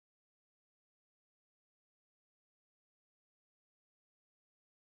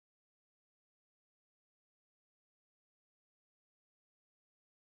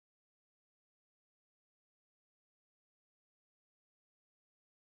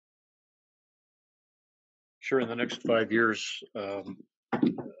Sure. In the next 5 years,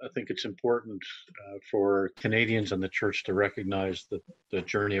 I think it's important for Canadians and the church to recognize that the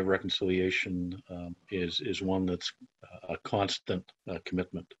journey of reconciliation is one that's a constant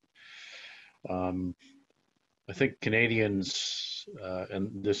commitment. Um, I think Canadians,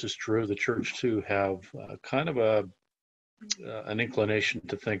 and this is true, the church too, have kind of an inclination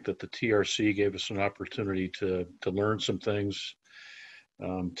to think that the TRC gave us an opportunity to learn some things,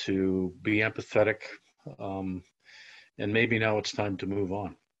 to be empathetic, um, and maybe now it's time to move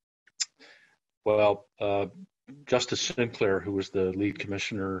on. Well, Justice Sinclair, who was the lead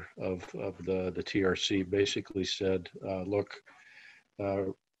commissioner of the TRC, basically said, look,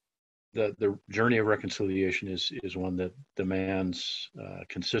 the journey of reconciliation is one that demands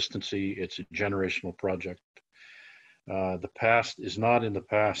consistency. It's a generational project. The past is not in the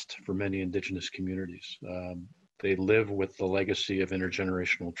past for many Indigenous communities. They live with the legacy of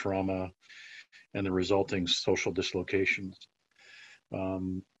intergenerational trauma and the resulting social dislocations.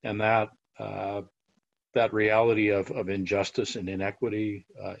 And that reality of injustice and inequity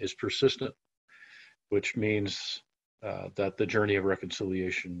is persistent, which means that the journey of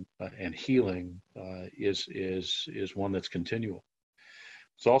reconciliation and healing is one that's continual.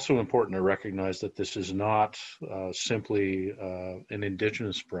 It's also important to recognize that this is not simply an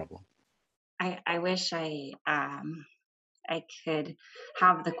Indigenous problem. I wish I could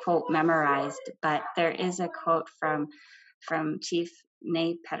have the quote memorized, but there is a quote from Chief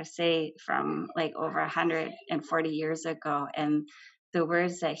Nez Perce from like over 140 years ago, and the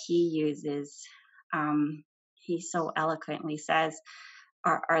words that he uses, he so eloquently says,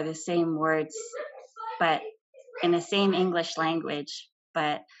 are the same words, but in the same English language,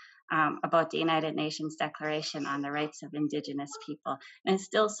 but about the United Nations Declaration on the Rights of Indigenous People, and it's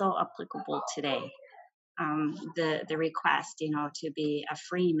still so applicable today. The request, to be a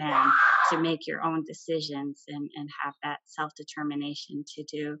free man, to make your own decisions and have that self-determination to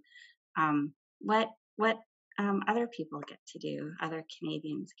do what other people get to do, other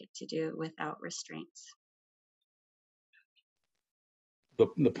Canadians get to do without restraints.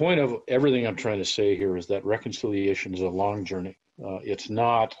 The point of everything I'm trying to say here is that reconciliation is a long journey. It's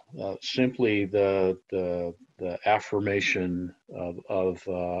not simply the affirmation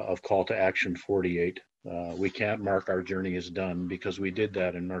of Call to Action 48. We can't mark our journey as done because we did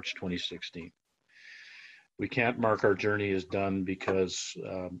that in March 2016. We can't mark our journey as done because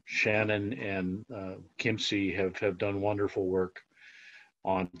Shannon and Kimsey have done wonderful work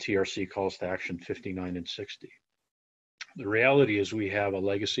on TRC Calls to Action 59 and 60. The reality is we have a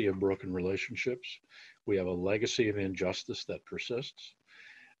legacy of broken relationships. We have a legacy of injustice that persists,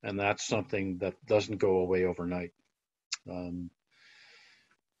 and that's something that doesn't go away overnight.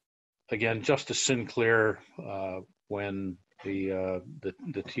 Again, Justice Sinclair, when the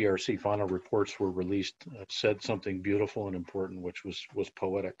TRC final reports were released, said something beautiful and important, which was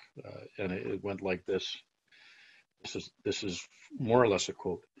poetic, and it went like this. This is more or less a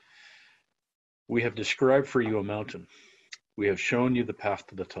quote. "We have described for you a mountain. We have shown you the path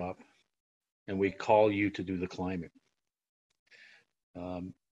to the top, and we call you to do the climbing."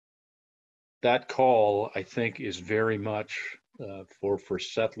 That call, I think, is very much for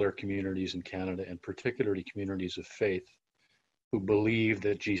settler communities in Canada, and particularly communities of faith who believe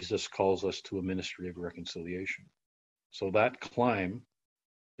that Jesus calls us to a ministry of reconciliation. So that climb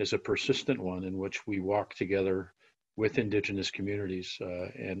is a persistent one in which we walk together with Indigenous communities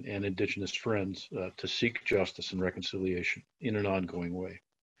and Indigenous friends to seek justice and reconciliation in an ongoing way.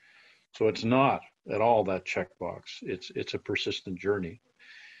 So it's not at all that checkbox. It's a persistent journey.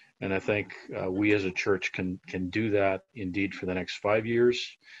 And I think we as a church can do that indeed for the next 5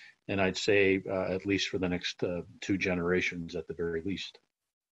 years. And I'd say at least for the next 2 generations at the very least.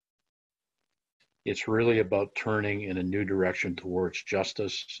 It's really about turning in a new direction towards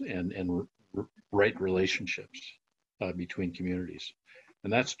justice and right relationships between communities.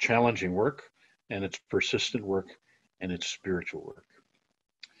 And that's challenging work, and it's persistent work, and it's spiritual work.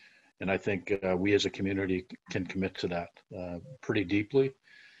 And I think we as a community can commit to that pretty deeply.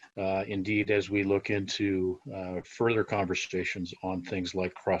 Indeed, as we look into further conversations on things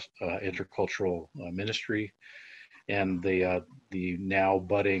like intercultural ministry and the now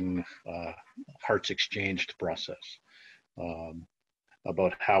budding Hearts Exchanged process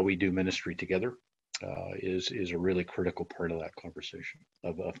about how we do ministry together is a really critical part of that conversation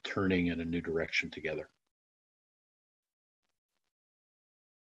of turning in a new direction together.